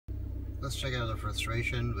Let's check out the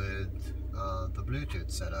frustration with the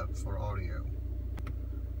Bluetooth setup for audio.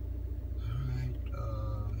 Alright,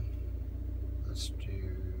 let's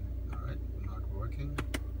do, alright, not working.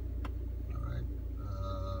 Alright,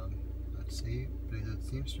 let's see, Bluetooth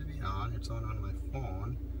seems to be on, it's on my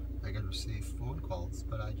phone. I can receive phone calls,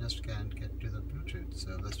 but I just can't get to the Bluetooth.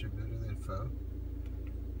 So let's do Bluetooth info.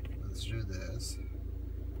 Let's do this.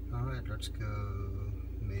 Alright, let's go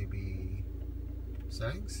maybe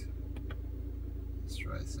settings. Let's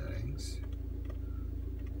try settings.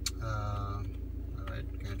 Alright,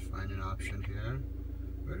 can't find an option here.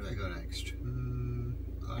 Where do I go next?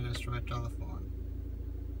 Let's try telephone.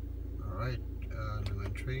 Alright, new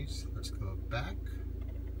entries. Let's go back.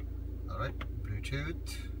 Alright,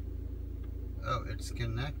 Bluetooth. Oh, it's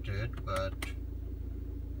connected, but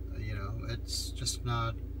you know, it's just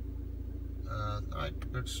not. Alright,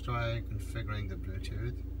 let's try configuring the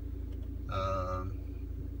Bluetooth.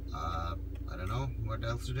 I don't know what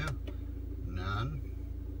else to do. None.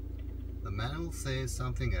 The manual says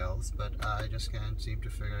something else, but I just can't seem to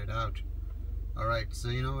figure it out. Alright, so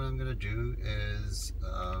you know what I'm gonna do is,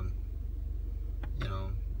 you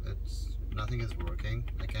know, nothing is working.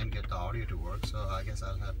 I can't get the audio to work, so I guess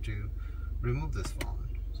I'll have to remove this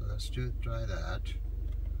phone. So let's try that.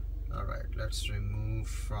 Alright, let's remove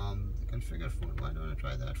from the configure phone. Why don't I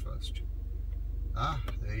try that first? Ah,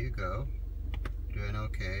 there you go. Doing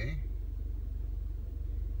okay.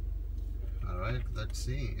 Alright, let's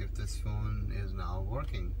see if this phone is now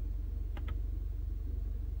working.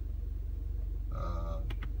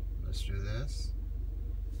 Let's do this.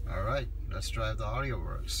 Alright, let's try if the audio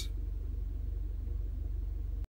works.